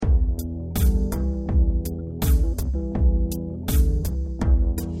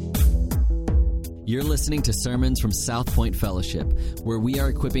You're listening to sermons from South Point Fellowship, where we are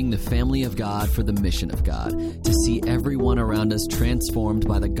equipping the family of God for the mission of God, to see everyone around us transformed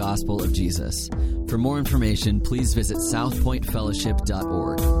by the gospel of Jesus. For more information, please visit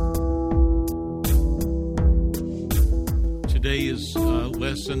southpointfellowship.org. Today is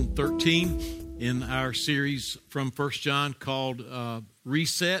lesson 13 in our series from 1 John called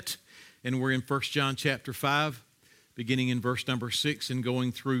Reset, and we're in 1 John chapter 5. Beginning in verse number 6 and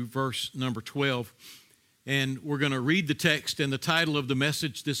going through verse number 12. And we're going to read the text, and the title of the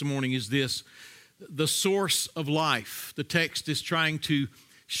message this morning is this: The Source of Life. The text is trying to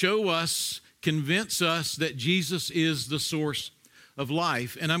show us, convince us that Jesus is the source of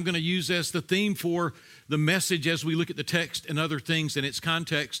life. And I'm going to use as the theme for the message as we look at the text and other things in its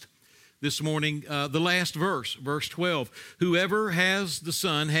context this morning, the last verse, verse 12. Whoever has the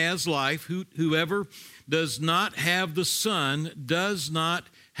Son has life. Whoever does not have the Son does not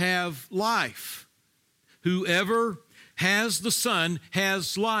have life. Whoever has the Son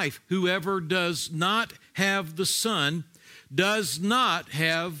has life. Whoever does not have the Son does not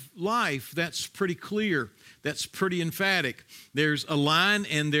have life. That's pretty clear. That's pretty emphatic. There's a line,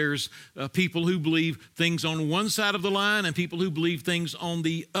 and there's people who believe things on one side of the line and people who believe things on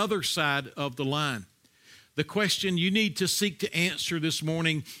the other side of the line. The question you need to seek to answer this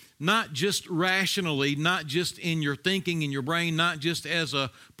morning, not just rationally, not just in your thinking, in your brain, not just as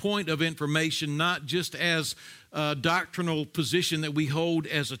a point of information, not just as a doctrinal position that we hold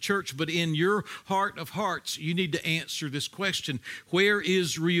as a church, but in your heart of hearts, you need to answer this question: where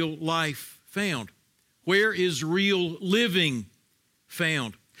is real life found? Where is real living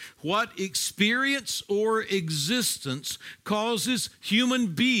found? What experience or existence causes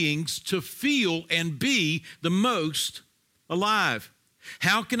human beings to feel and be the most alive?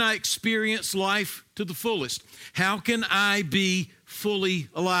 How can I experience life to the fullest? How can I be fully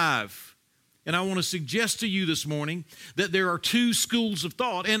alive? And I want to suggest to you this morning that there are two schools of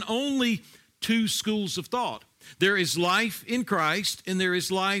thought, and only two schools of thought. There is life in Christ, and there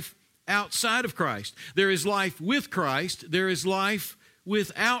is life outside of Christ. There is life with Christ. There is life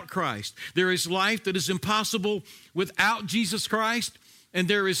without Christ. There is life that is impossible without Jesus Christ, and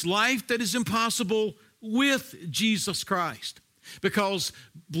there is life that is impossible with Jesus Christ. Because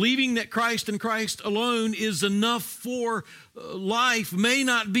believing that Christ and Christ alone is enough for life may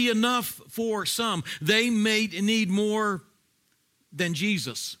not be enough for some. They may need more than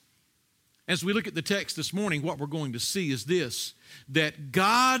Jesus. As we look at the text this morning, what we're going to see is this: that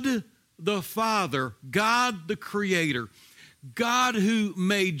God the Father, God the Creator, God who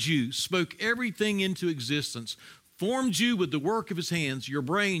made you, spoke everything into existence, formed you with the work of His hands, your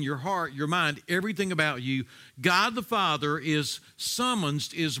brain, your heart, your mind, everything about you. God the Father is summoned,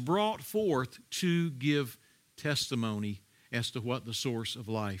 is brought forth to give testimony as to what the source of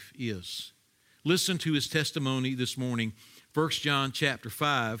life is. Listen to His testimony this morning, 1 John chapter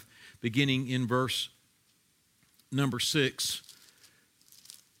 5, beginning in verse number 6.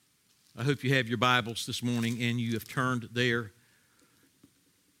 I hope you have your Bibles this morning and you have turned there.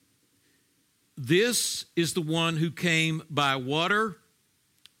 This is the one who came by water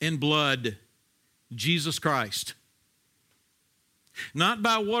and blood, Jesus Christ. Not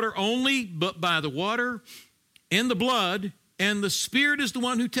by water only, but by the water and the blood. And the Spirit is the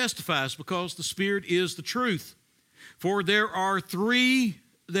one who testifies, because the Spirit is the truth. For there are three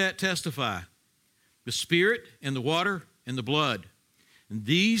that testify: the Spirit and the water and the blood. And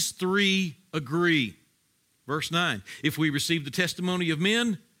these three agree. Verse 9, if we receive the testimony of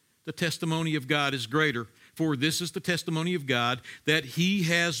men, the testimony of God is greater. For this is the testimony of God, that He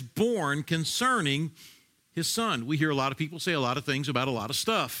has borne concerning His Son. We hear a lot of people say a lot of things about a lot of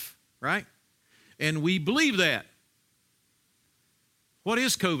stuff, right? And we believe that. What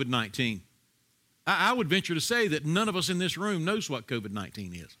is COVID-19? I would venture to say that none of us in this room knows what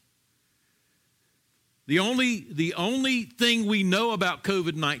COVID-19 is. The only thing we know about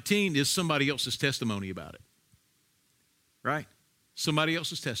COVID-19 is somebody else's testimony about it, right? Somebody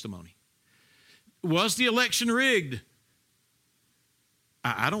else's testimony. Was the election rigged?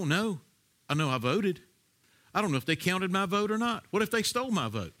 I don't know. I know I voted. I don't know if they counted my vote or not. What if they stole my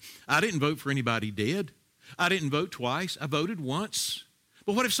vote? I didn't vote for anybody dead. I didn't vote twice. I voted once.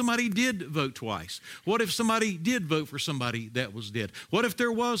 But what if somebody did vote twice? What if somebody did vote for somebody that was dead? What if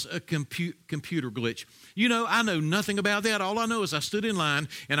there was a computer glitch? You know, I know nothing about that. All I know is I stood in line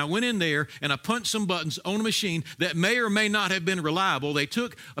and I went in there and I punched some buttons on a machine that may or may not have been reliable. They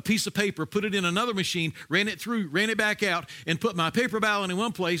took a piece of paper, put it in another machine, ran it through, ran it back out, and put my paper ballot in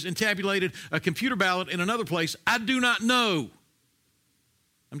one place and tabulated a computer ballot in another place. I do not know.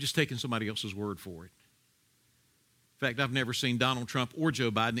 I'm just taking somebody else's word for it. In fact, I've never seen Donald Trump or Joe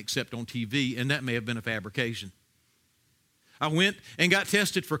Biden except on TV, and that may have been a fabrication. I went and got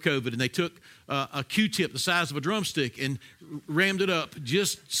tested for COVID, and they took a Q-tip the size of a drumstick and rammed it up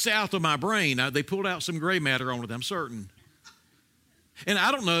just south of my brain. They pulled out some gray matter on it, I'm certain. And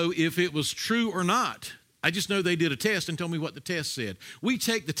I don't know if it was true or not. I just know they did a test and told me what the test said. We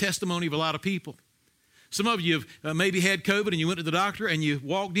take the testimony of a lot of people. Some of you have maybe had COVID and you went to the doctor and you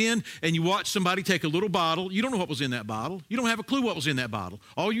walked in and you watched somebody take a little bottle. You don't know what was in that bottle. You don't have a clue what was in that bottle.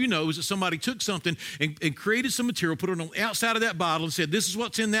 All you know is that somebody took something and created some material, put it on the outside of that bottle and said, this is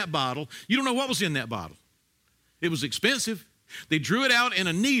what's in that bottle. You don't know what was in that bottle. It was expensive. They drew it out in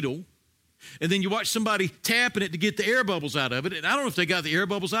a needle, and then you watch somebody tapping it to get the air bubbles out of it. And I don't know if they got the air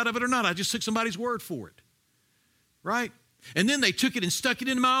bubbles out of it or not. I just took somebody's word for it. Right? And then they took it and stuck it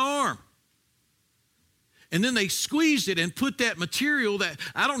in my arm. And then they squeezed it and put that material that,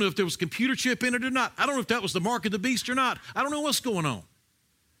 I don't know if there was a computer chip in it or not. I don't know if that was the mark of the beast or not. I don't know what's going on.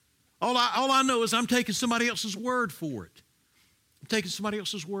 All I know is I'm taking somebody else's word for it. I'm taking somebody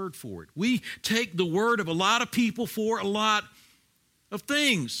else's word for it. We take the word of a lot of people for a lot of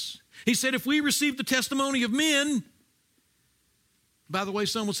things. He said if we receive the testimony of men, by the way,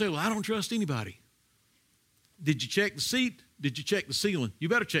 some will say, well, I don't trust anybody. Did you check the seat? Did you check the ceiling? You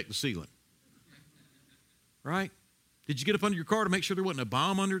better check the ceiling. Right? Did you get up under your car to make sure there wasn't a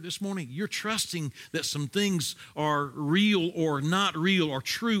bomb under it this morning? You're trusting that some things are real or not real, or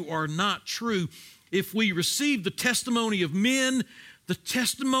true or not true. If we receive the testimony of men, the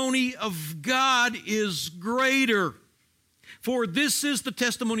testimony of God is greater. For this is the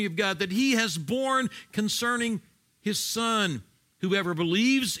testimony of God, that he has borne concerning his Son. Whoever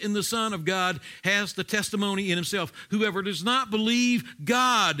believes in the Son of God has the testimony in himself. Whoever does not believe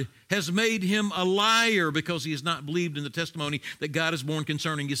God has made him a liar, because he has not believed in the testimony that God has borne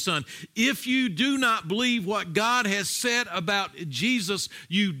concerning his Son. If you do not believe what God has said about Jesus,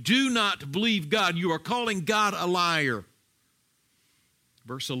 you do not believe God. You are calling God a liar.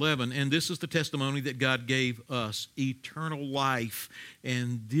 Verse 11, and this is the testimony that God gave us, eternal life.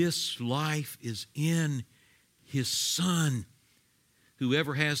 And this life is in his Son.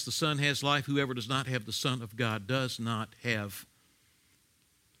 Whoever has the Son has life. Whoever does not have the Son of God does not have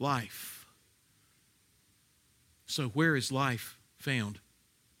life. So where is life found?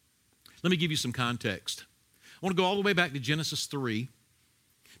 Let me give you some context. I want to go all the way back to Genesis 3,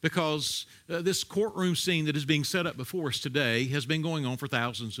 because this courtroom scene that is being set up before us today has been going on for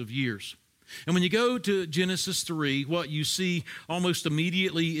thousands of years. And when you go to Genesis 3, what you see almost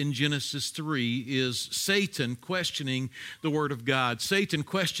immediately in Genesis 3 is Satan questioning the Word of God, Satan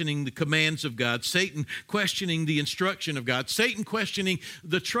questioning the commands of God, Satan questioning the instruction of God, Satan questioning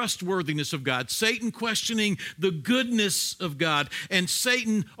the trustworthiness of God, Satan questioning the goodness of God, and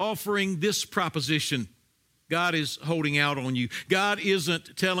Satan offering this proposition: God is holding out on you. God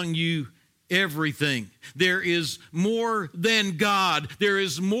isn't telling you everything. There is more than God. There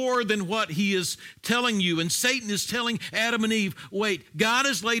is more than what he is telling you. And Satan is telling Adam and Eve, wait, God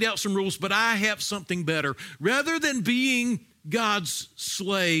has laid out some rules, but I have something better. Rather than being God's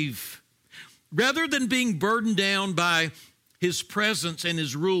slave, rather than being burdened down by his presence and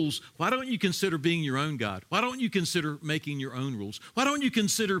his rules, why don't you consider being your own God? Why don't you consider making your own rules? Why don't you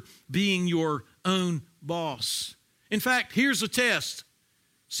consider being your own boss? In fact, here's a test.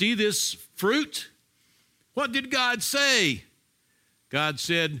 See this fruit? What did God say? God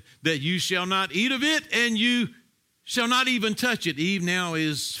said that you shall not eat of it, and you shall not even touch it. Eve now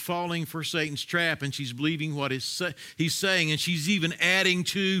is falling for Satan's trap, and she's believing what he's saying, and she's even adding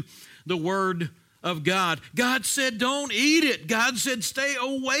to the word of God. God said, don't eat it. God said, stay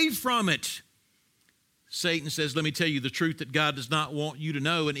away from it. Satan says, let me tell you the truth that God does not want you to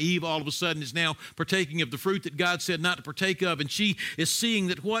know. And Eve all of a sudden is now partaking of the fruit that God said not to partake of. And she is seeing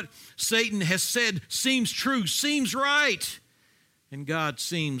that what Satan has said seems true, seems right. And God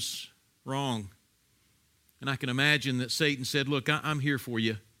seems wrong. And I can imagine that Satan said, look, I'm here for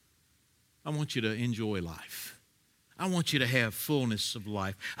you. I want you to enjoy life. I want you to have fullness of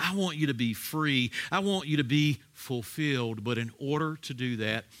life. I want you to be free. I want you to be fulfilled. But in order to do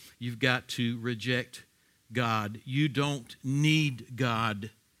that, you've got to reject God. You don't need God.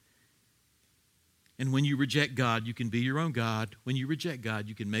 And when you reject God, you can be your own God. When you reject God,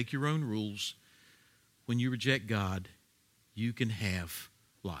 you can make your own rules. When you reject God, you can have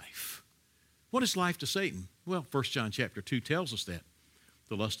life. What is life to Satan? Well, 1 John chapter 2 tells us that.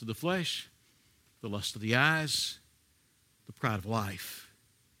 The lust of the flesh, the lust of the eyes, the pride of life.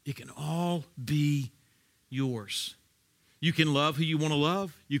 It can all be yours. You can love who you want to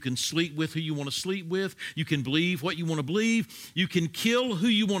love. You can sleep with who you want to sleep with. You can believe what you want to believe. You can kill who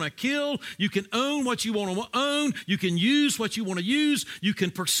you want to kill. You can own what you want to own. You can use what you want to use. You can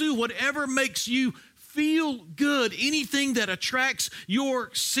pursue whatever makes you feel good. Anything that attracts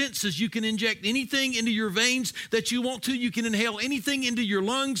your senses. You can inject anything into your veins that you want to. You can inhale anything into your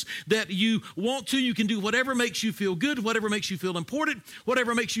lungs that you want to. You can do whatever makes you feel good, whatever makes you feel important,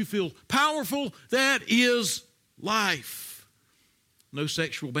 whatever makes you feel powerful. That is life. No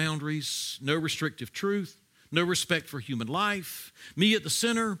sexual boundaries, no restrictive truth, no respect for human life. Me at the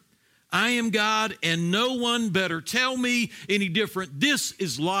center. I am God, and no one better tell me any different. This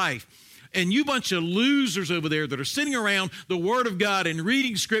is life. And you bunch of losers over there that are sitting around the Word of God and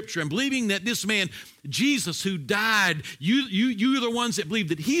reading Scripture and believing that this man, Jesus, who died, you are the ones that believe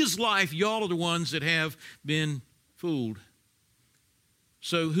that he is life. Y'all are the ones that have been fooled.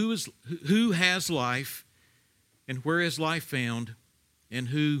 So who has life, and where is life found, and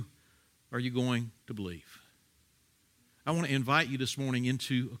who are you going to believe? I want to invite you this morning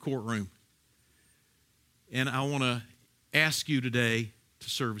into a courtroom, and I want to ask you today to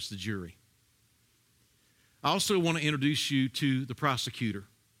serve as the jury. I also want to introduce you to the prosecutor.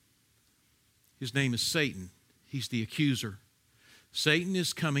 His name is Satan. He's the accuser. Satan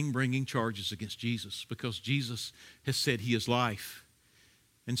is coming bringing charges against Jesus because Jesus has said he is life.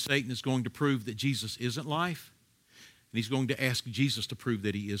 And Satan is going to prove that Jesus isn't life, and he's going to ask Jesus to prove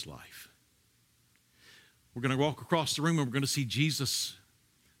that he is life. We're going to walk across the room and we're going to see Jesus,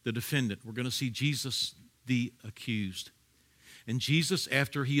 the defendant. We're going to see Jesus, the accused. And Jesus,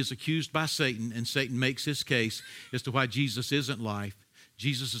 after he is accused by Satan, and Satan makes his case as to why Jesus isn't life,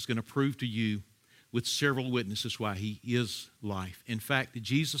 Jesus is going to prove to you with several witnesses why he is life. In fact,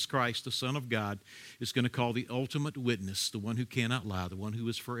 Jesus Christ, the Son of God, is going to call the ultimate witness, the one who cannot lie, the one who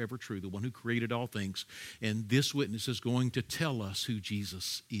is forever true, the one who created all things. And this witness is going to tell us who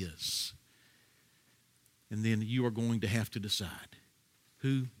Jesus is. And then you are going to have to decide,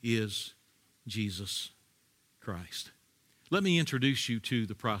 who is Jesus Christ? Let me introduce you to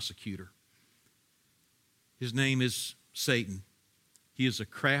the prosecutor. His name is Satan. He is a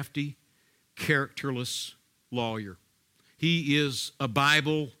crafty, characterless lawyer. He is a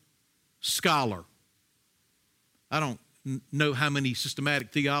Bible scholar. I don't know how many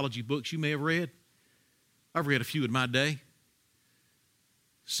systematic theology books you may have read. I've read a few in my day.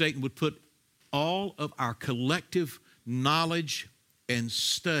 Satan would put all of our collective knowledge and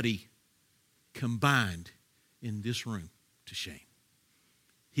study combined in this room to shame.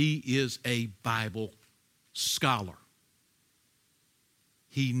 He is a Bible scholar.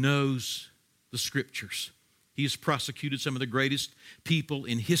 He knows the Scriptures. He has prosecuted some of the greatest people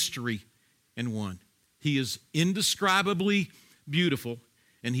in history and won. He is indescribably beautiful,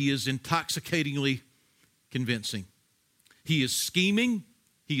 and he is intoxicatingly convincing. He is scheming,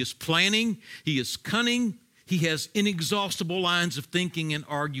 he is planning, he is cunning, he has inexhaustible lines of thinking and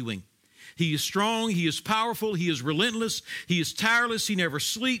arguing. He is strong, he is powerful, he is relentless, he is tireless, he never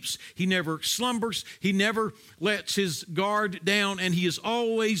sleeps, he never slumbers, he never lets his guard down, and he is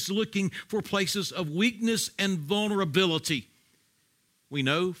always looking for places of weakness and vulnerability. We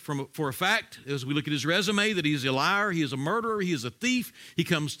know for a fact, as we look at his resume, that he is a liar, he is a murderer, he is a thief. He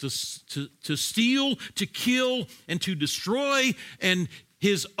comes to steal, to kill, and to destroy, and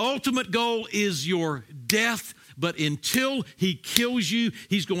his ultimate goal is your death. But until he kills you,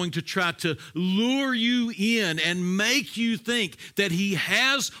 he's going to try to lure you in and make you think that he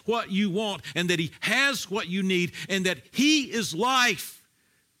has what you want and that he has what you need and that he is life.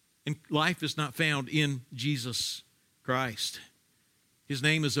 And life is not found in Jesus Christ. His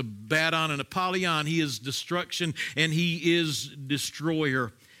name is Abaddon and Apollyon. He is destruction and he is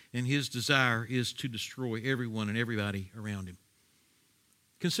destroyer. And his desire is to destroy everyone and everybody around him.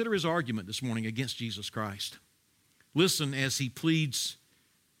 Consider his argument this morning against Jesus Christ. Listen as he pleads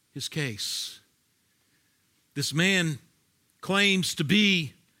his case. This man claims to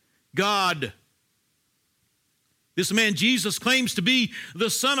be God. This man Jesus claims to be the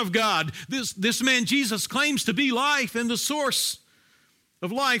Son of God. This man Jesus claims to be life and the source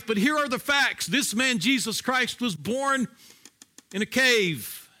of life. But here are the facts. This man Jesus Christ was born in a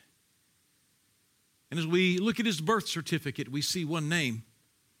cave. And as we look at his birth certificate, we see one name.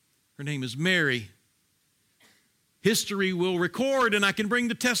 Her name is Mary. History will record, and I can bring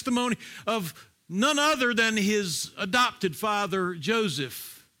the testimony of none other than his adopted father,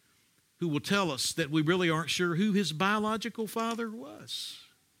 Joseph, who will tell us that we really aren't sure who his biological father was.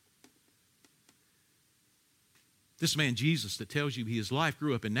 This man, Jesus, that tells you he is life,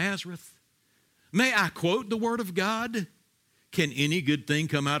 grew up in Nazareth. May I quote the Word of God? Can any good thing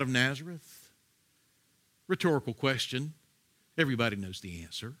come out of Nazareth? Rhetorical question. Everybody knows the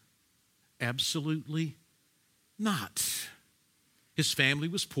answer. Absolutely not. His family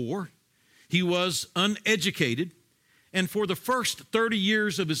was poor. He was uneducated. And for the first 30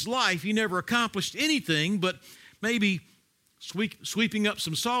 years of his life, he never accomplished anything but maybe sweeping up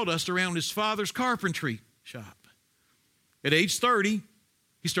some sawdust around his father's carpentry shop. At age 30,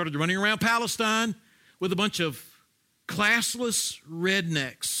 he started running around Palestine with a bunch of classless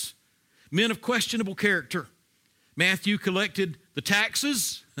rednecks, men of questionable character. Matthew collected the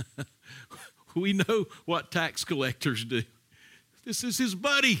taxes. We know what tax collectors do. This is his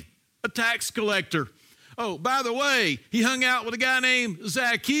buddy, a tax collector. Oh, by the way, he hung out with a guy named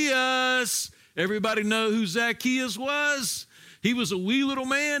Zacchaeus. Everybody know who Zacchaeus was? He was a wee little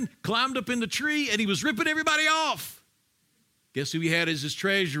man, climbed up in the tree, and he was ripping everybody off. Guess who he had as his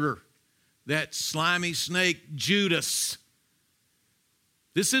treasurer? That slimy snake, Judas.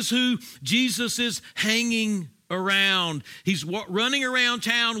 This is who Jesus is hanging around. He's running around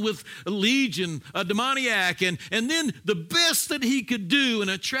town with a legion, a demoniac, and then the best that he could do in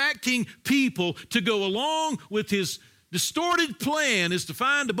attracting people to go along with his distorted plan is to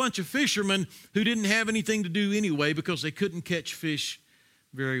find a bunch of fishermen who didn't have anything to do anyway because they couldn't catch fish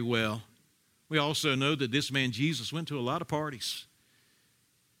very well. We also know that this man Jesus went to a lot of parties,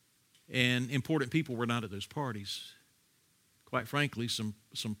 and important people were not at those parties. Quite frankly, some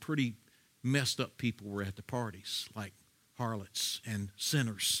pretty messed up people were at the parties, like harlots and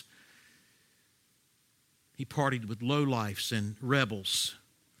sinners. He partied with lowlifes and rebels,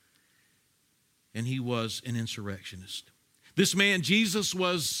 and he was an insurrectionist. This man, Jesus,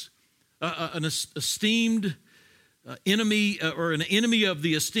 was an esteemed enemy, or an enemy of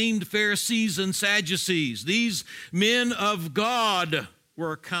the esteemed Pharisees and Sadducees. These men of God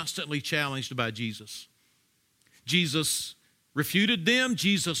were constantly challenged by Jesus. Jesus refuted them.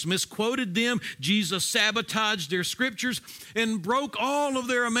 Jesus misquoted them. Jesus sabotaged their scriptures and broke all of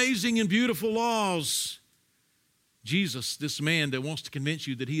their amazing and beautiful laws. Jesus, this man that wants to convince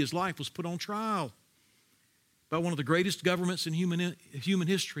you that his life was put on trial by one of the greatest governments in human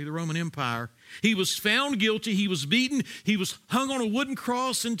history, the Roman Empire. He was found guilty. He was beaten. He was hung on a wooden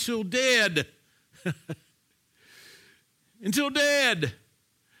cross until dead. Until dead.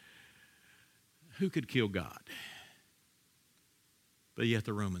 Who could kill God? But yet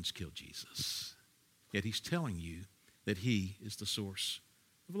the Romans killed Jesus. Yet he's telling you that he is the source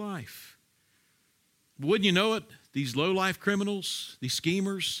of life. Wouldn't you know it? These low-life criminals, these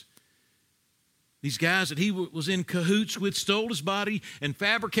schemers, these guys that he was in cahoots with stole his body and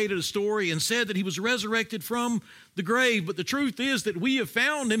fabricated a story and said that he was resurrected from the grave. But the truth is that we have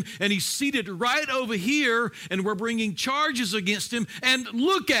found him, and he's seated right over here, and we're bringing charges against him. And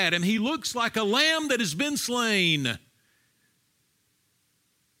look at him. He looks like a lamb that has been slain.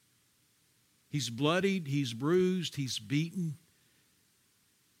 He's bloodied, he's bruised, he's beaten.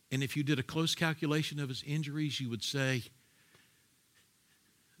 And if you did a close calculation of his injuries, you would say,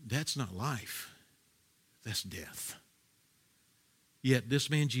 that's not life, that's death. Yet this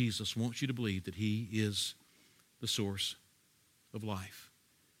man Jesus wants you to believe that he is the source of life.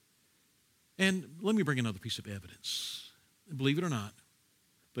 And let me bring another piece of evidence. Believe it or not,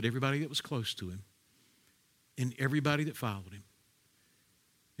 but everybody that was close to him and everybody that followed him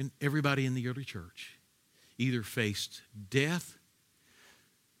and everybody in the early church either faced death,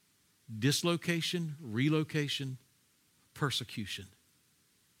 dislocation, relocation, persecution.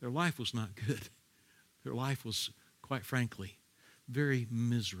 Their life was not good. Their life was, quite frankly, very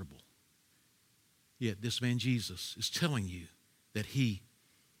miserable. Yet this man Jesus is telling you that he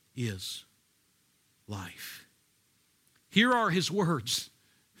is life. Here are his words.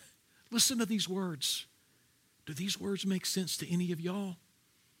 Listen to these words. Do these words make sense to any of y'all?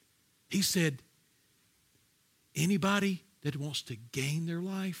 He said, anybody that wants to gain their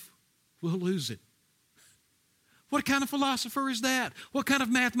life will lose it. What kind of philosopher is that? What kind of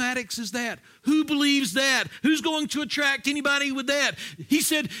mathematics is that? Who believes that? Who's going to attract anybody with that? He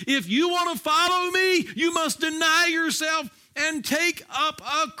said, if you want to follow me, you must deny yourself and take up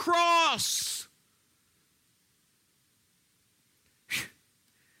a cross. Whew.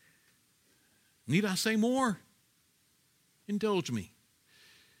 Need I say more? Indulge me.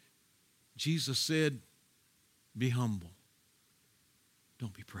 Jesus said, be humble.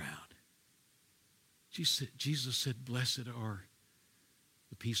 Don't be proud. Jesus said, blessed are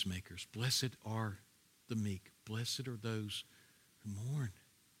the peacemakers. Blessed are the meek. Blessed are those who mourn.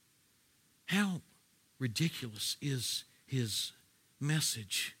 How ridiculous is his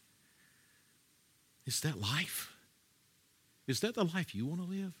message? Is that life? Is that the life you want to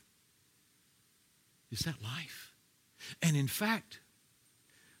live? Is that life? And in fact,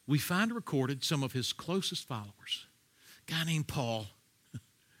 we find recorded some of his closest followers A guy named Paul.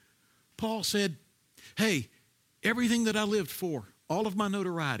 Paul said, hey, everything that I lived for, all of my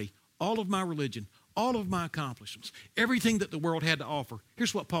notoriety, all of my religion, all of my accomplishments, everything that the world had to offer.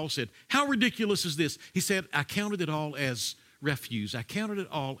 Here's what Paul said. How ridiculous is this? He said, I counted it all as refuse. I counted it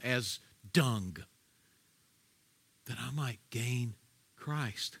all as dung, that I might gain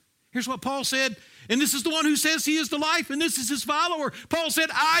Christ. Here's what Paul said, and this is the one who says he is the life, and this is his follower. Paul said,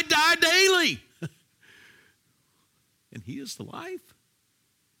 I die daily. And he is the life?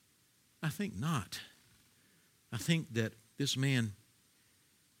 I think not. I think that this man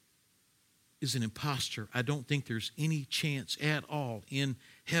is an imposter. I don't think there's any chance at all in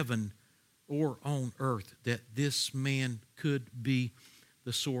heaven or on earth that this man could be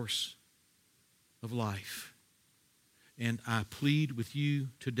the source of life. And I plead with you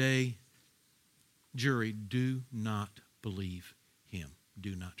today, jury, do not believe him.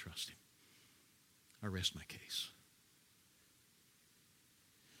 Do not trust him. I rest my case.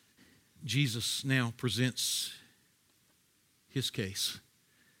 Jesus now presents his case.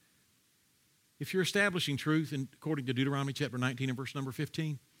 If you're establishing truth, and according to Deuteronomy chapter 19 and verse number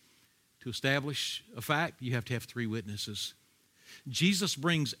 15, to establish a fact, you have to have 3 witnesses. Jesus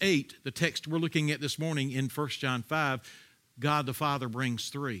brings 8. The text we're looking at this morning in 1 John 5, God the Father brings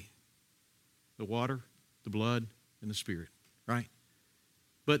 3. The water, the blood, and the Spirit, right?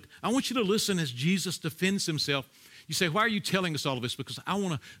 But I want you to listen as Jesus defends himself. You say, why are you telling us all of this? Because I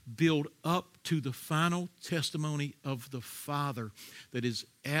want to build up to the final testimony of the Father that is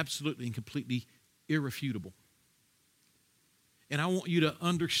absolutely and completely irrefutable. And I want you to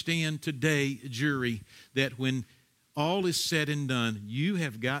understand today, jury, that when all is said and done, you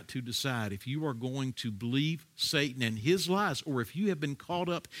have got to decide if you are going to believe Satan and his lies, or if you have been caught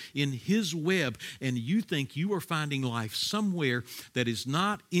up in his web and you think you are finding life somewhere that is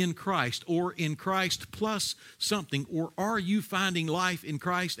not in Christ, or in Christ plus something, or are you finding life in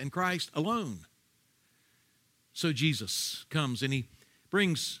Christ and Christ alone? So Jesus comes and he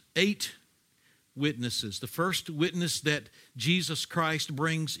brings 8 witnesses. The first witness that Jesus Christ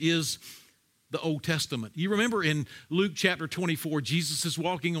brings is the Old Testament. You remember in Luke chapter 24, Jesus is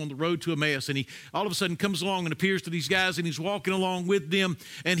walking on the road to Emmaus, and he all of a sudden comes along and appears to these guys, and he's walking along with them,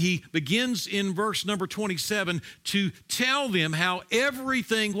 and he begins in verse number 27 to tell them how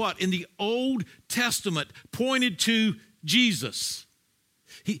everything, in the Old Testament pointed to Jesus.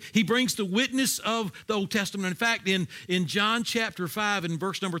 He brings the witness of the Old Testament. In fact, in John chapter 5 and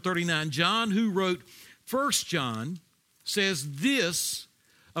verse number 39, John, who wrote 1 John, says this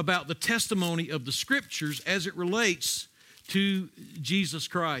about the testimony of the Scriptures as it relates to Jesus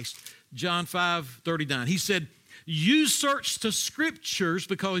Christ. John 5:39. He said, you search the Scriptures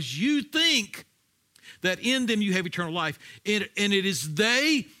because you think that in them you have eternal life. And it is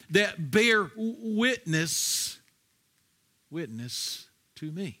they that bear witness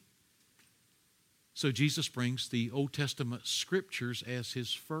to me. So Jesus brings the Old Testament Scriptures as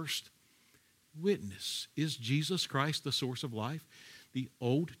his first witness. Is Jesus Christ the source of life? The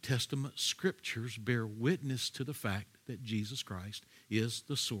Old Testament Scriptures bear witness to the fact that Jesus Christ is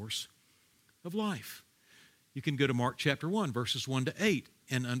the source of life. You can go to Mark chapter 1, verses 1 to 8,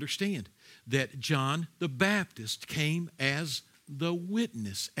 and understand that John the Baptist came as the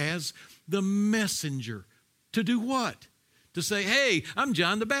witness, as the messenger. To do what? To say, hey, I'm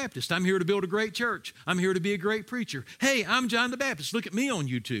John the Baptist. I'm here to build a great church. I'm here to be a great preacher. Hey, I'm John the Baptist. Look at me on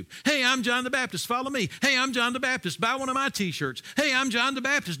YouTube. Hey, I'm John the Baptist. Follow me. Hey, I'm John the Baptist. Buy one of my t-shirts. Hey, I'm John the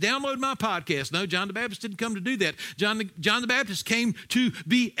Baptist. Download my podcast. No, John the Baptist didn't come to do that. John the Baptist came to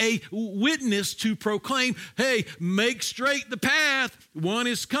be a witness, to proclaim, hey, make straight the path. One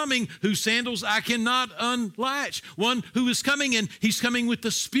is coming whose sandals I cannot unlatch. One who is coming, and he's coming with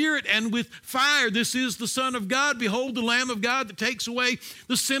the Spirit and with fire. This is the Son of God. Behold, the Lamb of God that takes away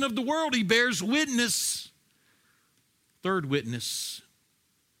the sin of the world. He bears witness. Third witness,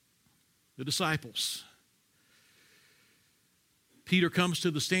 the disciples. Peter comes to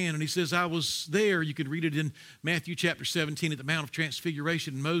the stand and he says, I was there. You can read it in Matthew chapter 17 at the Mount of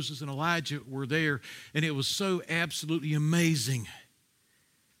Transfiguration. Moses and Elijah were there, and it was so absolutely amazing.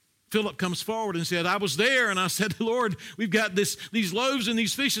 Philip comes forward and said, I was there, and I said, Lord, we've got these loaves and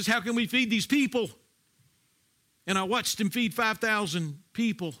these fishes. How can we feed these people? And I watched him feed 5,000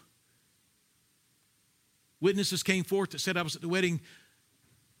 people. Witnesses came forth that said, I was at the wedding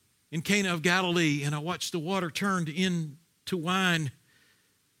in Cana of Galilee, and I watched the water turned into wine.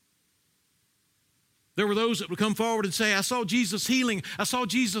 There were those that would come forward and say, I saw Jesus healing. I saw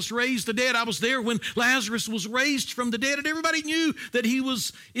Jesus raise the dead. I was there when Lazarus was raised from the dead, and everybody knew that he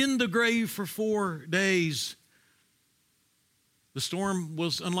was in the grave for 4 days. The storm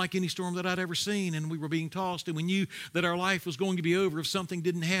was unlike any storm that I'd ever seen, and we were being tossed, and we knew that our life was going to be over if something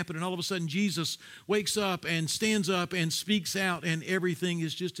didn't happen. And all of a sudden, Jesus wakes up and stands up and speaks out, and everything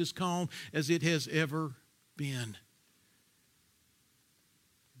is just as calm as it has ever been.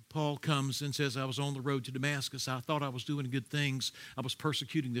 Paul comes and says, I was on the road to Damascus. I thought I was doing good things. I was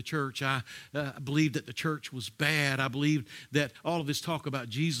persecuting the church. I believed that the church was bad. I believed that all of this talk about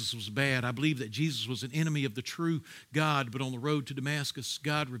Jesus was bad. I believed that Jesus was an enemy of the true God. But on the road to Damascus,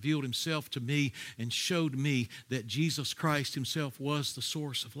 God revealed himself to me and showed me that Jesus Christ himself was the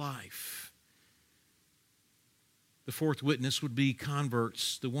source of life. The fourth witness would be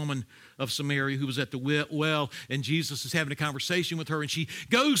converts, the woman of Samaria who was at the well, and Jesus is having a conversation with her, and she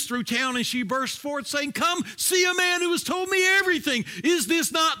goes through town and she bursts forth saying, come see a man who has told me everything. Is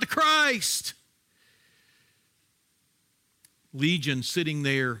this not the Christ? Legion sitting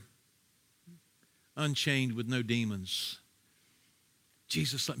there unchained with no demons.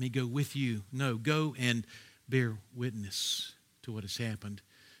 Jesus, let me go with you. No, go and bear witness to what has happened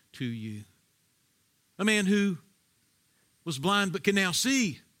to you. A man who was blind but can now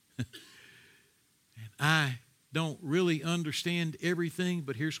see. And I don't really understand everything,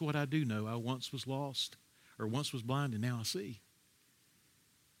 but here's what I do know. I once was lost, or once was blind, and now I see.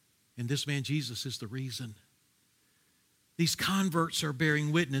 And this man Jesus is the reason. These converts are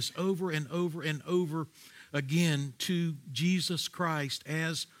bearing witness over and over and over again to Jesus Christ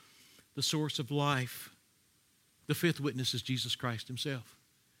as the source of life. The fifth witness is Jesus Christ himself.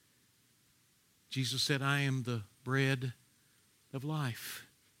 Jesus said, I am the bread of life.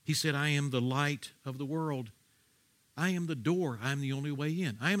 He said, I am the light of the world. I am the door. I am the only way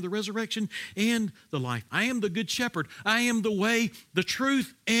in. I am the resurrection and the life. I am the good shepherd. I am the way, the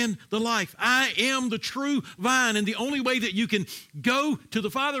truth, and the life. I am the true vine. And the only way that you can go to the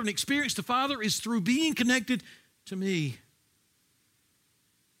Father and experience the Father is through being connected to me.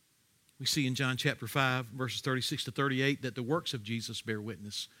 We see in John chapter 5, verses 36 to 38, that the works of Jesus bear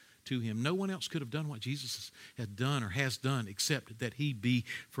witness to him. No one else could have done what Jesus had done or has done except that he be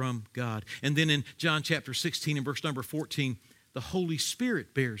from God. And then in John chapter 16 and verse number 14, the Holy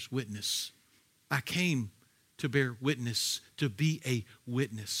Spirit bears witness. I came to bear witness, to be a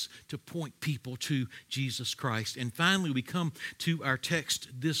witness, to point people to Jesus Christ. And finally, we come to our text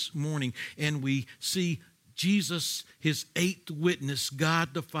this morning and we see Jesus, his eighth witness,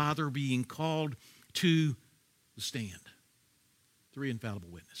 God the Father, being called to the stand. Three infallible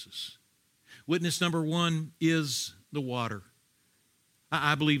witnesses. Witness number one is the water.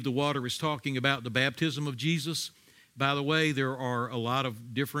 I believe the water is talking about the baptism of Jesus. By the way, there are a lot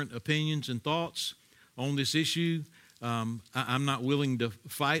of different opinions and thoughts on this issue. I'm not willing to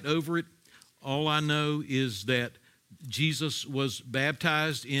fight over it. All I know is that Jesus was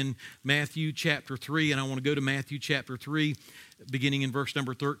baptized in Matthew chapter 3, and I want to go to Matthew chapter 3, beginning in verse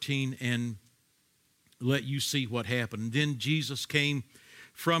number 13, and let you see what happened. Then Jesus came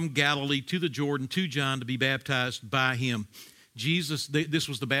from Galilee to the Jordan to John to be baptized by him. This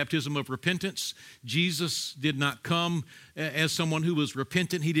was the baptism of repentance. Jesus did not come as someone who was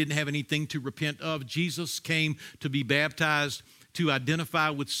repentant. He didn't have anything to repent of. Jesus came to be baptized to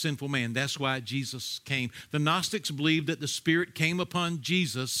identify with sinful man. That's why Jesus came. The Gnostics believed that the Spirit came upon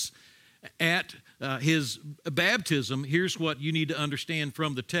Jesus at his baptism. Here's what you need to understand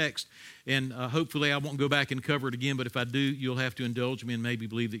from the text, and hopefully I won't go back and cover it again, but if I do, you'll have to indulge me and maybe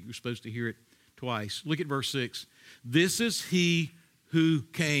believe that you're supposed to hear it twice. Look at verse 6. This is he who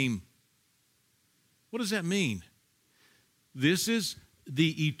came. What does that mean? This is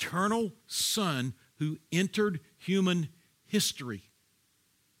the eternal Son who entered human history,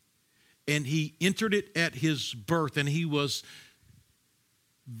 and he entered it at his birth, and he was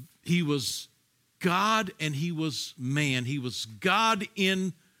God and he was man. He was God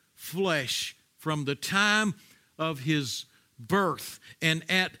in flesh from the time of his birth. And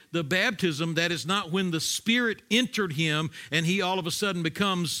at the baptism, that is not when the Spirit entered him and he all of a sudden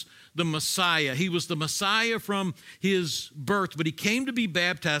becomes the Messiah. He was the Messiah from his birth, but he came to be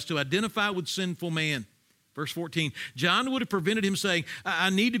baptized to identify with sinful man. Verse 14, John would have prevented him saying, I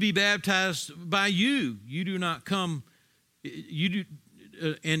need to be baptized by you. You do not come,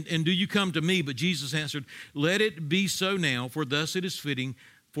 and do you come to me? But Jesus answered, let it be so now, for thus it is fitting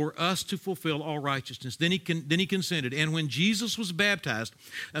for us to fulfill all righteousness. Then he consented. And when Jesus was baptized,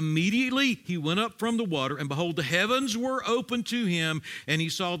 immediately he went up from the water, and behold, the heavens were opened to him, and he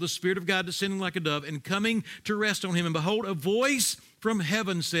saw the Spirit of God descending like a dove and coming to rest on him. And behold, a voice from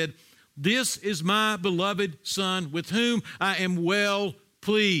heaven said, this is my beloved Son, with whom I am well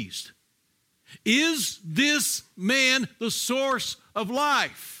pleased. Is this man the source of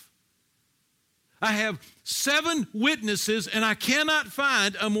life? I have 7 witnesses, and I cannot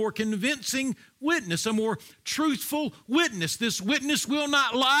find a more convincing witness, a more truthful witness. This witness will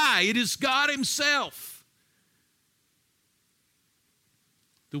not lie. It is God himself.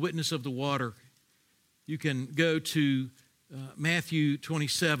 The witness of the water. You can go to Matthew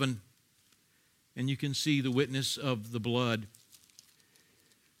 27, and you can see the witness of the blood.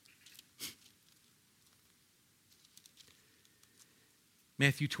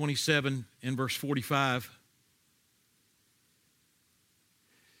 Matthew 27 and verse 45.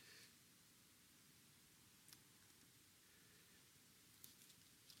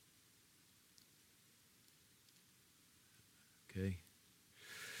 Okay.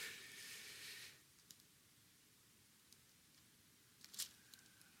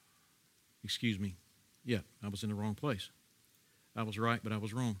 Excuse me. Yeah, I was in the wrong place. I was right, but I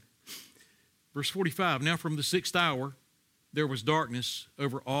was wrong. Verse 45, now from the 6th hour, there was darkness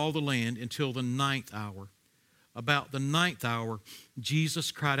over all the land until the 9th hour. About the 9th hour,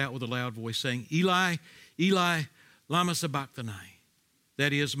 Jesus cried out with a loud voice, saying, Eli, Eli, lama sabachthani.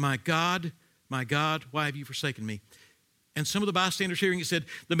 That is, my God, why have you forsaken me? And some of the bystanders hearing it said,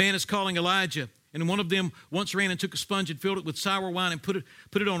 the man is calling Elijah. And one of them once ran and took a sponge and filled it with sour wine and put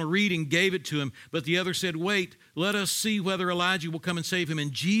it on a reed and gave it to him. But the other said, wait, let us see whether Elijah will come and save him.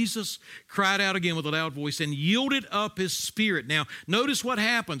 And Jesus cried out again with a loud voice and yielded up his spirit. Now, notice what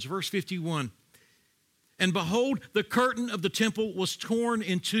happens, verse 51. And behold, the curtain of the temple was torn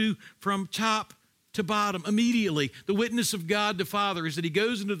in two from top to bottom immediately. The witness of God the Father is that he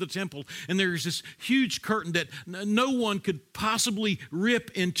goes into the temple and there's this huge curtain that no one could possibly rip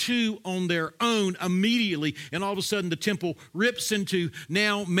in two on their own immediately. And all of a sudden the temple rips into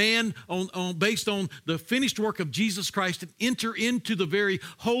now man based on the finished work of Jesus Christ and enter into the very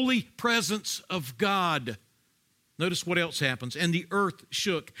holy presence of God. Notice what else happens. And the earth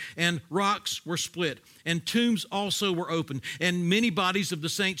shook, and rocks were split, and tombs also were opened, and many bodies of the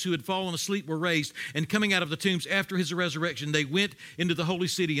saints who had fallen asleep were raised. And coming out of the tombs after his resurrection, they went into the holy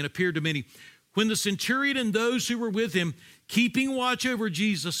city and appeared to many. When the centurion and those who were with him, keeping watch over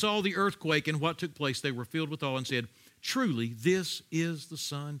Jesus, saw the earthquake and what took place, they were filled with awe and said, truly, this is the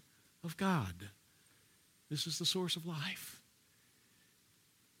Son of God. This is the source of life.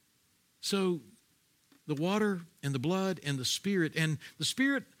 So, the water and the blood and the Spirit. And the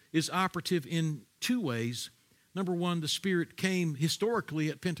Spirit is operative in two ways. Number one, the Spirit came historically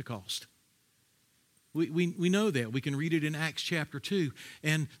at Pentecost. We know that. We can read it in Acts chapter 2.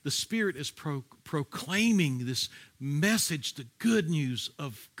 And the Spirit is proclaiming this message, the good news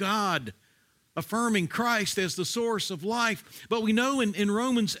of God, affirming Christ as the source of life. But we know in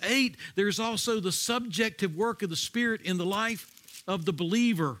Romans 8, there's also the subjective work of the Spirit in the life of the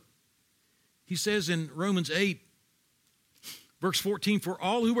believer. He says in Romans 8, verse 14, for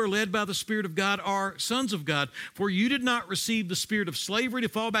all who are led by the Spirit of God are sons of God. For you did not receive the spirit of slavery to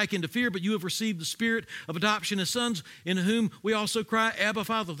fall back into fear, but you have received the Spirit of adoption as sons, in whom we also cry, Abba,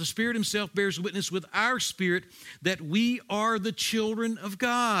 Father. The Spirit himself bears witness with our spirit that we are the children of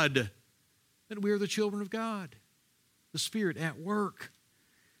God. That we are the children of God. The Spirit at work.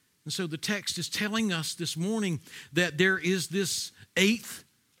 And so the text is telling us this morning that there is this eighth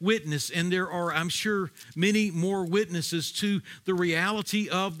witness, and there are, I'm sure, many more witnesses to the reality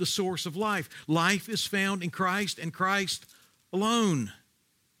of the source of life. Life is found in Christ and Christ alone.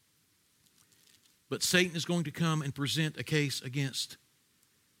 But Satan is going to come and present a case against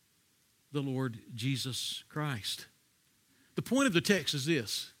the Lord Jesus Christ. The point of the text is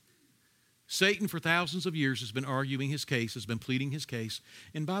this. Satan for thousands of years has been arguing his case, has been pleading his case.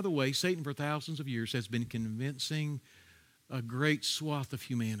 And by the way, Satan for thousands of years has been convincing a great swath of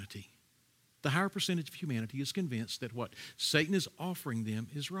humanity. The higher percentage of humanity is convinced that what Satan is offering them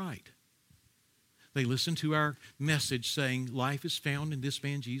is right. They listen to our message saying life is found in this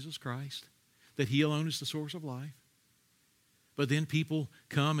man, Jesus Christ, that he alone is the source of life. But then people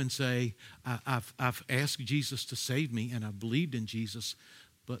come and say, I've asked Jesus to save me and I've believed in Jesus,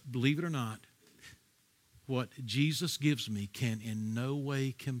 but believe it or not, what Jesus gives me can in no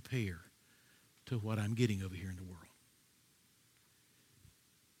way compare to what I'm getting over here in the world.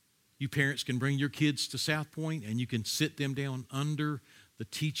 You parents can bring your kids to South Point and you can sit them down under the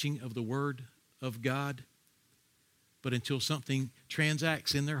teaching of the Word of God. But until something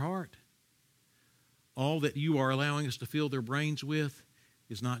transacts in their heart, all that you are allowing us to fill their brains with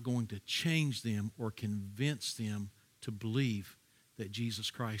is not going to change them or convince them to believe that Jesus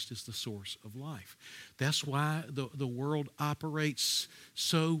Christ is the source of life. That's why the world operates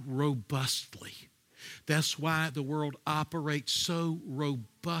so robustly. That's why the world operates so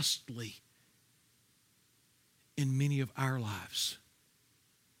robustly in many of our lives.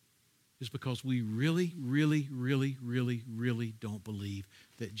 is because we really don't believe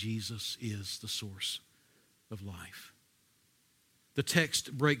that Jesus is the source of life. The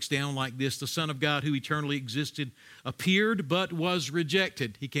text breaks down like this: the Son of God, who eternally existed, appeared but was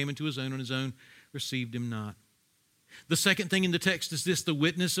rejected. He came into his own, and his own received him not. The second thing in the text is this: the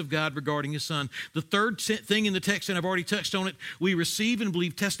witness of God regarding his Son. The third thing in the text, and I've already touched on it, we receive and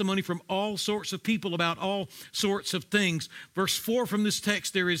believe testimony from all sorts of people about all sorts of things. Verse 4 from this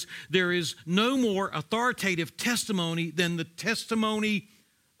text, there is no more authoritative testimony than the testimony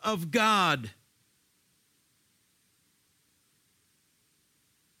of God.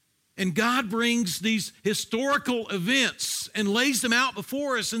 And God brings these historical events and lays them out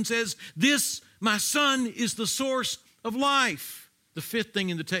before us and says, this, my Son, is the source of life. The fifth thing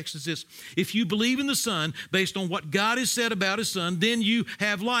in the text is this: if you believe in the Son based on what God has said about his Son, then you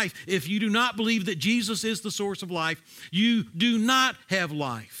have life. If you do not believe that Jesus is the source of life, you do not have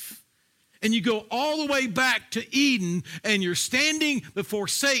life. And you go all the way back to Eden, and you're standing before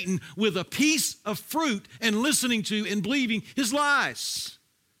Satan with a piece of fruit and listening to and believing his lies.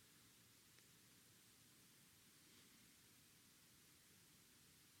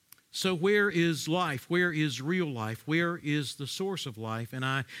 So where is life? Where is real life? Where is the source of life? And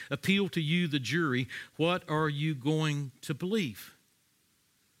I appeal to you, the jury, what are you going to believe?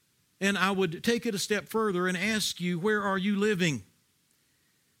 And I would take it a step further and ask you, where are you living?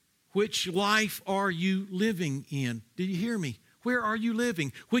 Which life are you living in? Did you hear me? Where are you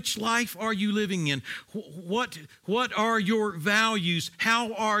living? Which life are you living in? What are your values?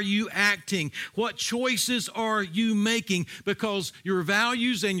 How are you acting? What choices are you making? Because your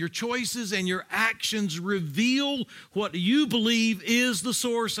values and your choices and your actions reveal what you believe is the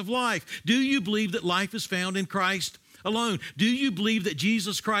source of life. Do you believe that life is found in Christ alone? Do you believe that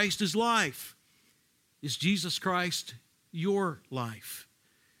Jesus Christ is life? Is Jesus Christ your life?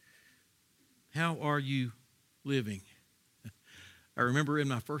 How are you living? I remember in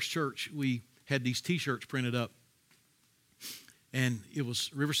my first church, we had these T-shirts printed up, and it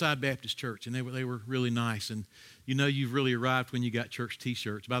was Riverside Baptist Church, and they were really nice. And you know you've really arrived when you got church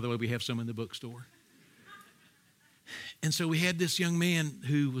T-shirts. By the way, we have some in the bookstore. And so we had this young man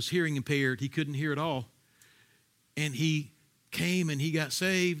who was hearing impaired. He couldn't hear at all, and he came and he got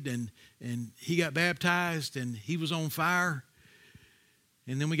saved, and he got baptized, and he was on fire.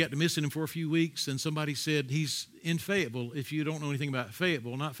 And then we got to missing him for a few weeks, and somebody said he's in Fayetteville. If you don't know anything about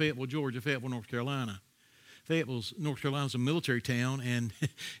Fayetteville, not Fayetteville, Georgia, Fayetteville, North Carolina. North Carolina is a military town, and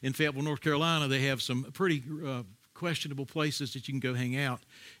in Fayetteville, North Carolina, they have some pretty questionable places that you can go hang out.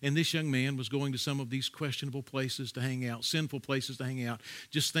 And this young man was going to some of these questionable places to hang out, sinful places to hang out.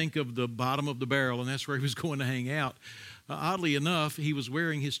 Just think of the bottom of the barrel, and that's where he was going to hang out. Oddly enough, he was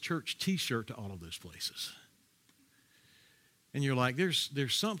wearing his church T-shirt to all of those places. And you're like, there's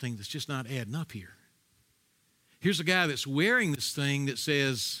something that's just not adding up here. Here's a guy that's wearing this thing that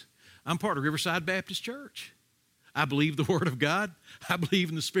says, I'm part of Riverside Baptist Church. I believe the Word of God. I believe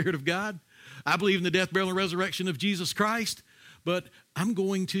in the Spirit of God. I believe in the death, burial, and resurrection of Jesus Christ. But I'm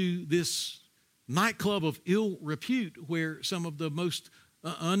going to this nightclub of ill repute where some of the most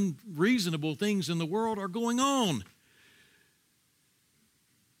unreasonable things in the world are going on.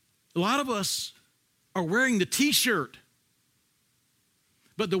 A lot of us are wearing the T-shirt,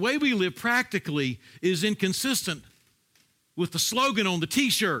 but the way we live practically is inconsistent with the slogan on the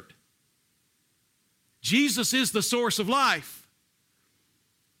T-shirt. Jesus is the source of life.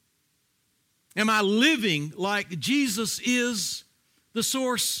 Am I living like Jesus is the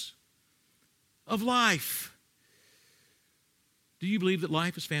source of life? Do you believe that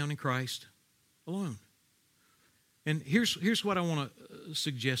life is found in Christ alone? And here's what I want to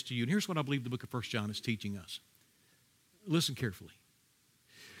suggest to you, and here's what I believe the book of 1 John is teaching us. Listen carefully.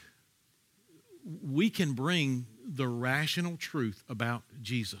 We can bring the rational truth about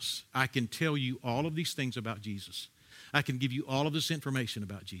Jesus. I can tell you all of these things about Jesus. I can give you all of this information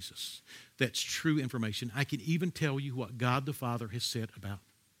about Jesus. That's true information. I can even tell you what God the Father has said about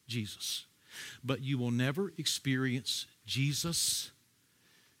Jesus. But you will never experience Jesus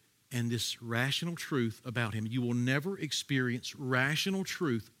and this rational truth about him. You will never experience rational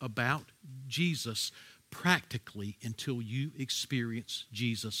truth about Jesus practically until you experience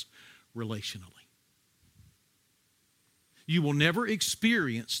Jesus relationally. You will never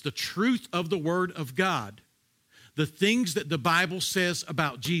experience the truth of the Word of God, the things that the Bible says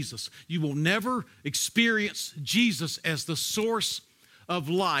about Jesus. You will never experience Jesus as the source of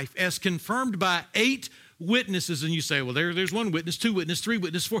life, as confirmed by 8 witnesses. And you say, well, there's 1 witness, 2 witnesses, 3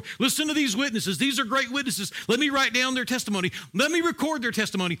 witnesses, 4. Listen to these witnesses. These are great witnesses. Let me write down their testimony. Let me record their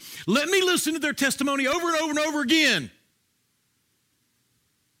testimony. Let me listen to their testimony over and over and over again. Let me listen to their testimony over and over and over again.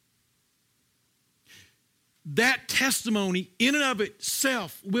 that testimony in and of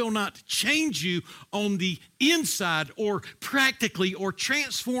itself will not change you on the inside or practically or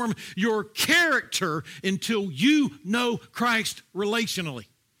transform your character until you know Christ relationally.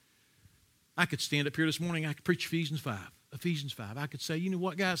 I could stand up here this morning, I could preach Ephesians 5. I could say, you know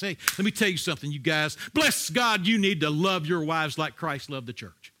what, guys? Hey, let me tell you something, you guys. Bless God, you need to love your wives like Christ loved the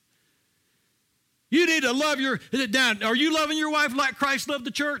church. You need to love are you loving your wife like Christ loved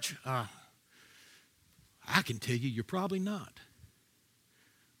the church? I can tell you, you're probably not.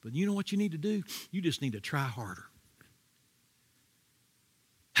 But you know what you need to do? You just need to try harder.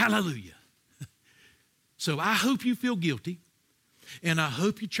 Hallelujah. So I hope you feel guilty, and I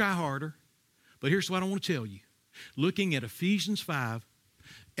hope you try harder. But here's what I want to tell you. Looking at Ephesians 5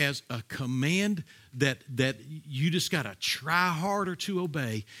 as a command that you just got to try harder to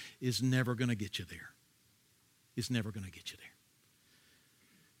obey is never going to get you there. It's never going to get you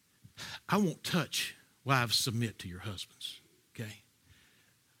there. I won't touch wives, submit to your husbands, okay?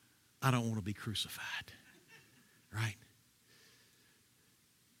 I don't want to be crucified, right?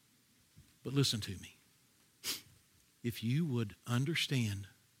 But listen to me. If you would understand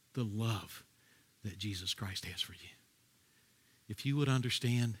the love that Jesus Christ has for you, if you would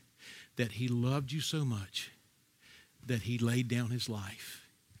understand that he loved you so much that he laid down his life.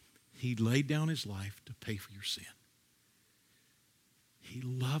 He laid down his life to pay for your sin. He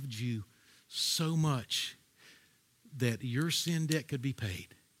loved you so much that your sin debt could be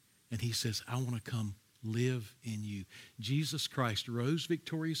paid. And he says, I want to come live in you. Jesus Christ rose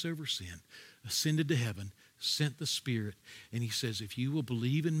victorious over sin, ascended to heaven, sent the Spirit, and he says, if you will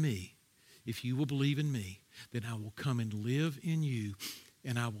believe in me, then I will come and live in you,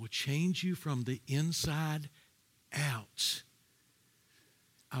 and I will change you from the inside out.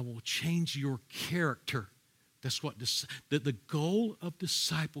 I will change your character. That's what the goal of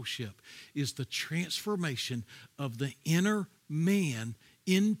discipleship is, the transformation of the inner man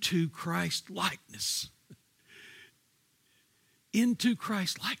into Christ likeness. Into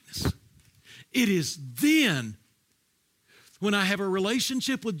Christ likeness. It is then when I have a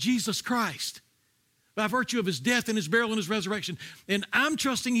relationship with Jesus Christ by virtue of his death and his burial and his resurrection, and I'm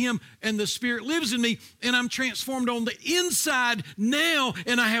trusting him and the Spirit lives in me and I'm transformed on the inside now,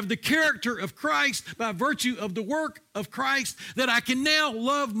 and I have the character of Christ by virtue of the work of Christ, that I can now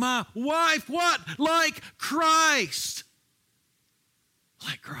love my wife, what? Like Christ.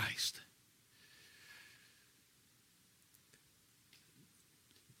 Like Christ.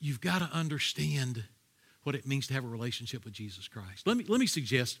 You've got to understand what it means to have a relationship with Jesus Christ. Let me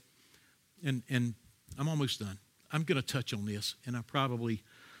suggest, and I'm almost done. I'm going to touch on this, and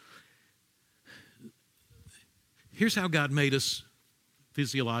here's how God made us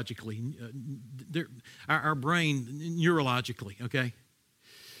physiologically, our brain neurologically, okay?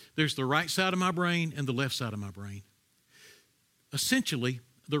 There's the right side of my brain and the left side of my brain. Essentially,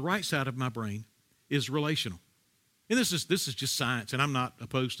 the right side of my brain is relational. And this is just science, and I'm not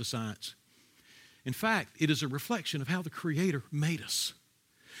opposed to science. In fact, it is a reflection of how the Creator made us.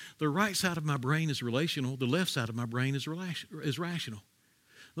 The right side of my brain is relational. The left side of my brain is rational.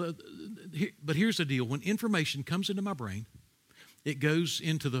 But here's the deal. When information comes into my brain, it goes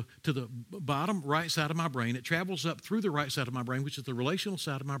into the bottom right side of my brain. It travels up through the right side of my brain, which is the relational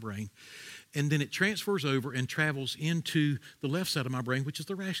side of my brain. And then it transfers over and travels into the left side of my brain, which is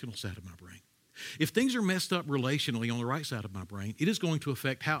the rational side of my brain. If things are messed up relationally on the right side of my brain, it is going to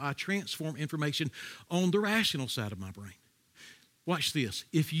affect how I transform information on the rational side of my brain. Watch this.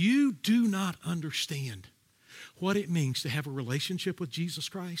 If you do not understand what it means to have a relationship with Jesus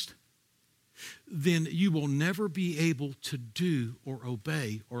Christ, then you will never be able to do or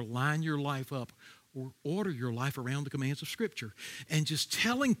obey or line your life up or order your life around the commands of Scripture. And just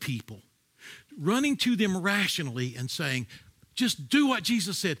telling people, running to them rationally and saying, just do what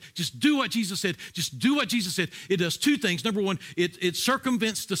Jesus said. Just do what Jesus said. Just do what Jesus said. It does two things. Number one, it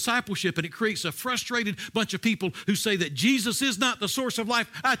circumvents discipleship, and it creates a frustrated bunch of people who say that Jesus is not the source of life.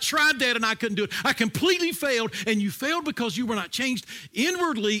 I tried that and I couldn't do it. I completely failed, and you failed because you were not changed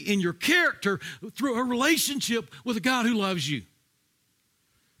inwardly in your character through a relationship with a God who loves you.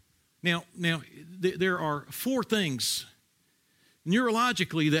 Now, there are four things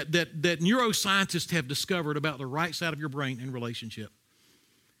neurologically that neuroscientists have discovered about the right side of your brain and relationship.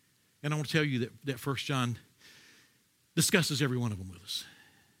 And I want to tell you that 1 John discusses every one of them with us.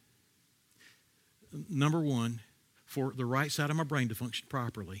 Number one, for the right side of my brain to function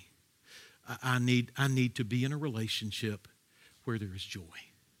properly, I need to be in a relationship where there is joy.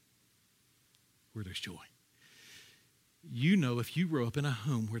 Where there's joy. You know, if you grew up in a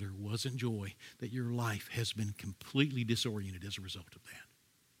home where there wasn't joy, that your life has been completely disoriented as a result of that.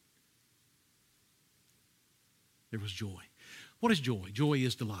 There was joy. What is joy? Joy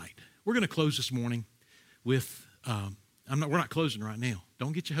is delight. We're going to close this morning with, we're not closing right now.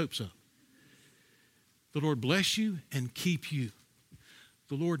 Don't get your hopes up. The Lord bless you and keep you.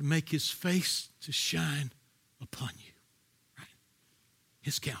 The Lord make his face to shine upon you. Right?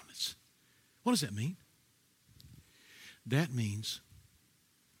 His countenance. What does that mean? That means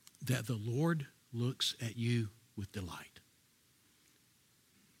that the Lord looks at you with delight.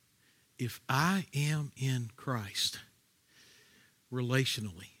 If I am in Christ,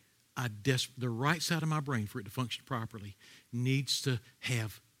 relationally, the right side of my brain, for it to function properly, needs to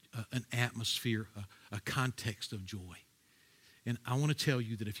have an atmosphere, a context of joy. And I want to tell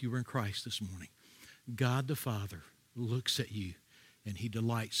you that if you were in Christ this morning, God the Father looks at you and he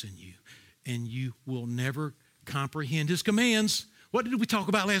delights in you. And you will never comprehend his commands. What did we talk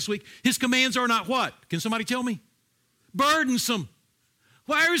about last week? His commands are not what? Can somebody tell me? Burdensome.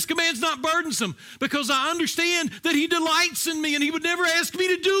 Why are his commands not burdensome? Because I understand that he delights in me and he would never ask me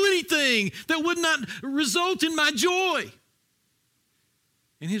to do anything that would not result in my joy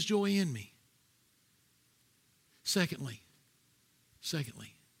and his joy in me. Secondly,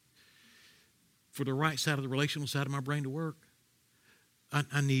 for the right side of the relational side of my brain to work,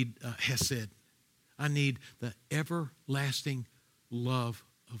 I need hesed. I need the everlasting love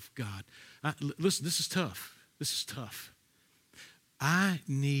of God. Listen, this is tough. This is tough. I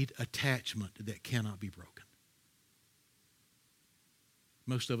need attachment that cannot be broken.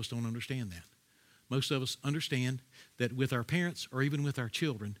 Most of us don't understand that. Most of us understand that with our parents or even with our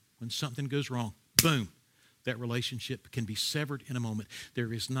children, when something goes wrong, boom, that relationship can be severed in a moment.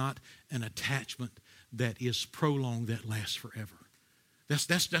 There is not an attachment that is prolonged that lasts forever.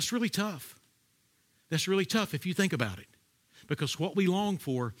 That's really tough. That's really tough if you think about it. Because what we long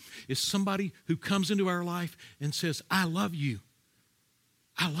for is somebody who comes into our life and says, I love you.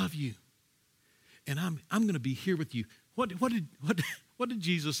 I love you. And I'm going to be here with you. What did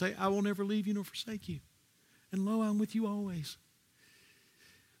Jesus say? I will never leave you nor forsake you. And lo, I'm with you always.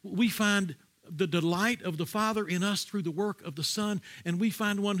 We find the delight of the Father in us through the work of the Son, and we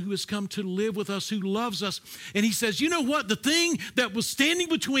find one who has come to live with us, who loves us. And he says, you know what? The thing that was standing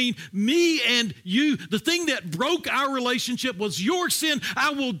between me and you, the thing that broke our relationship was your sin.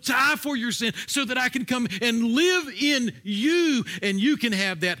 I will die for your sin so that I can come and live in you, and you can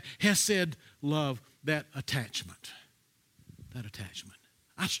have that hesed love, that attachment. That attachment.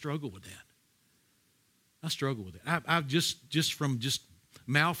 I struggle with that. I struggle with it. I've just from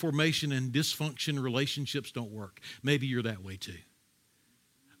malformation and dysfunction, relationships don't work. Maybe you're that way too.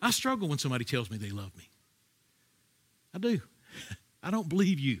 I struggle when somebody tells me they love me. I do. I don't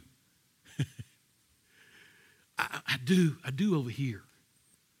believe you. I do over here.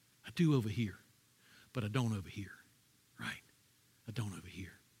 I do over here. But I don't over here. Right? I don't over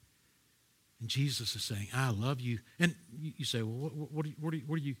here. And Jesus is saying, I love you. And you say, well, where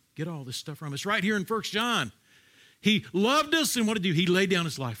do you get all this stuff from? It's right here in 1 John. He loved us, and what did he do? He laid down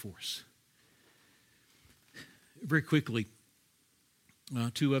his life for us. Very quickly,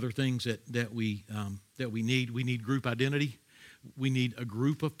 two other things that we need. We need group identity. We need a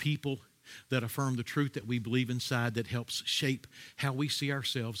group of people that affirm the truth that we believe inside, that helps shape how we see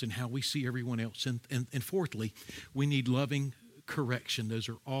ourselves and how we see everyone else. And fourthly, we need loving correction. Those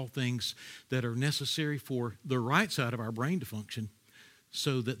are all things that are necessary for the right side of our brain to function,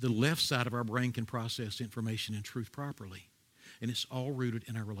 so that the left side of our brain can process information and truth properly. And it's all rooted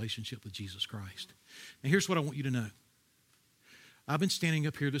in our relationship with Jesus Christ. Now, here's what I want you to know. I've been standing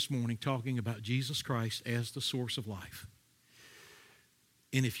up here this morning talking about Jesus Christ as the source of life.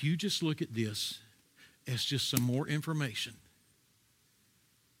 And if you just look at this as just some more information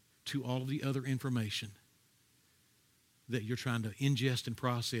to all of the other information that you're trying to ingest and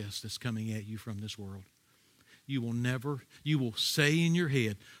process that's coming at you from this world, you will say in your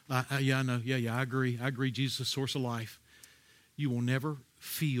head, yeah, I know, yeah, I agree, Jesus is the source of life. You will never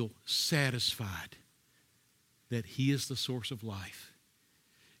feel satisfied that he is the source of life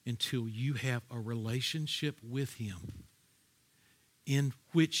until you have a relationship with him in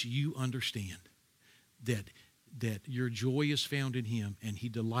which you understand that your joy is found in him, and he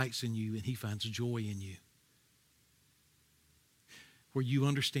delights in you, and he finds joy in you. Where you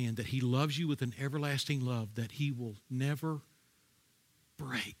understand that he loves you with an everlasting love that he will never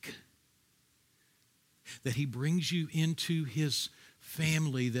break. That he brings you into his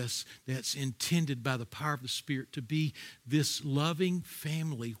family that's intended by the power of the Spirit to be this loving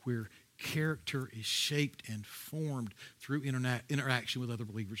family where character is shaped and formed through interaction with other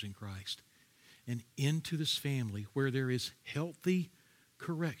believers in Christ. And into this family where there is healthy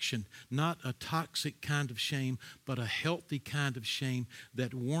correction, not a toxic kind of shame, but a healthy kind of shame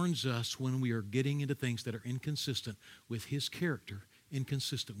that warns us when we are getting into things that are inconsistent with His character,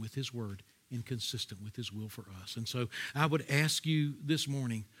 inconsistent with His word, inconsistent with His will for us. And so I would ask you this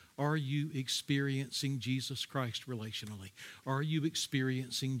morning, are you experiencing Jesus Christ relationally? Are you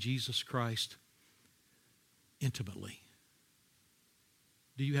experiencing Jesus Christ intimately?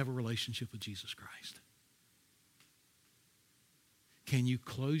 Do you have a relationship with Jesus Christ? Can you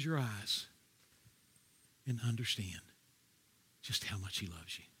close your eyes and understand just how much He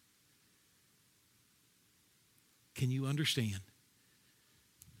loves you? Can you understand?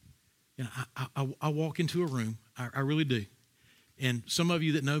 You know, I walk into a room, I really do. And some of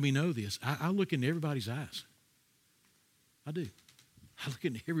you that know me know this. I look into everybody's eyes. I do. I look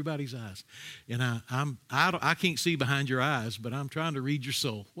into everybody's eyes. And I can't see behind your eyes, but I'm trying to read your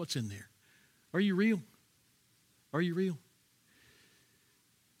soul. What's in there? Are you real? Are you real?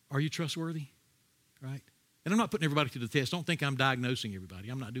 Are you trustworthy? Right? And I'm not putting everybody to the test. Don't think I'm diagnosing everybody.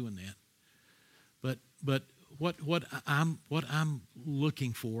 I'm not doing that. But what I'm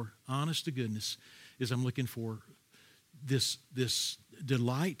looking for, honest to goodness, is I'm looking for this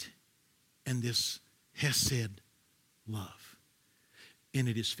delight and this hesed love. And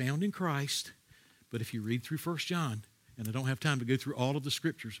it is found in Christ. But if you read through 1 John, and I don't have time to go through all of the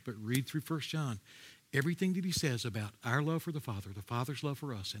scriptures, but read through 1 John, everything that he says about our love for the Father's love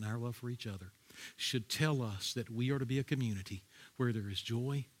for us, and our love for each other should tell us that we are to be a community where there is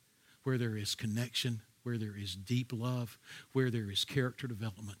joy, where there is connection, where there is deep love, where there is character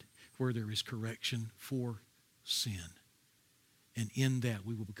development, where there is correction for sin. And in that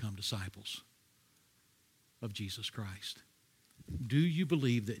we will become disciples of Jesus Christ. Do you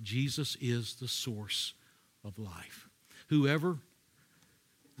believe that Jesus is the source of life? Let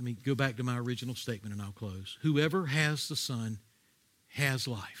me go back to my original statement and I'll close. Whoever has the Son has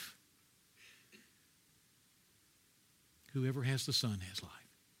life. Whoever has the Son has life.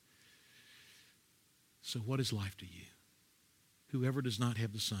 So what is life to you? Whoever does not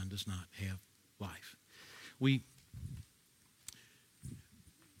have the Son does not have life. We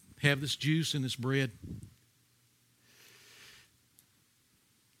have this juice and this bread.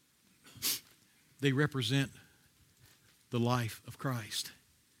 They represent the life of Christ.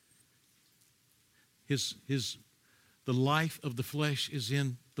 The life of the flesh is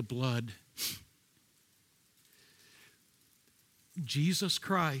in the blood. Jesus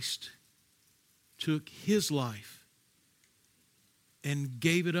Christ took His life and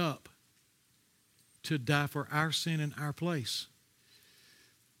gave it up to die for our sin in our place,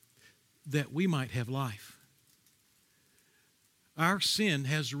 that we might have life. Our sin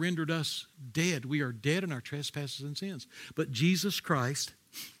has rendered us dead. We are dead in our trespasses and sins. But Jesus Christ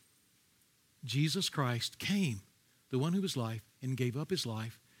came, the one who was life, and gave up His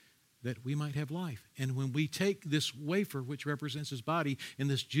life that we might have life. And when we take this wafer, which represents His body, and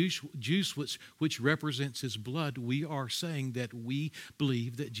this juice which represents His blood, we are saying that we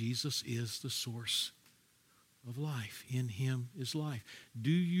believe that Jesus is the source of life. In Him is life.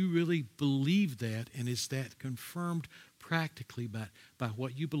 Do you really believe that? And is that confirmed practically by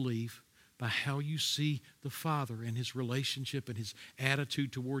what you believe, by how you see the Father and His relationship and His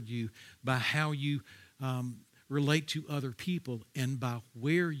attitude toward you, by how you relate to other people, and by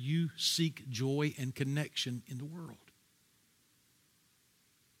where you seek joy and connection in the world?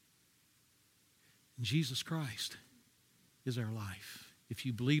 And Jesus Christ is our life. If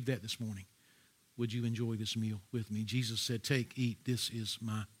you believe that this morning, would you enjoy this meal with me? Jesus said, "Take, eat, this is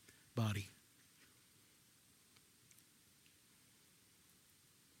my body."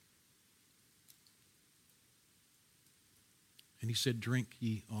 And He said, "Drink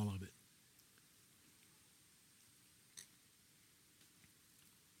ye all of it."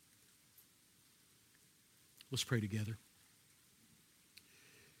 Let's pray together.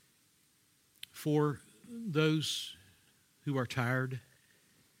 For those who are tired,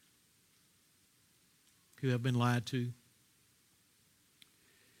 who have been lied to,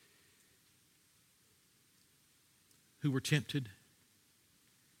 who were tempted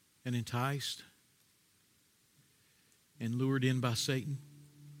and enticed and lured in by Satan,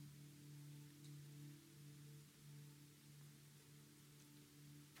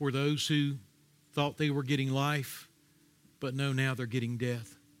 for those who thought they were getting life, but no, now they're getting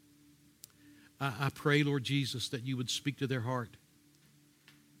death. I pray, Lord Jesus, that you would speak to their heart,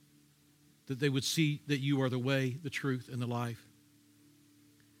 that they would see that you are the way, the truth, and the life.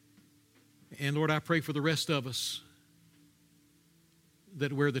 And Lord, I pray for the rest of us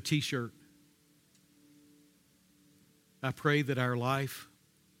that wear the t-shirt. I pray that our life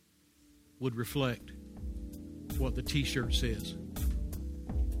would reflect what the t-shirt says.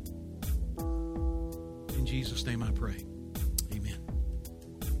 Jesus' name I pray.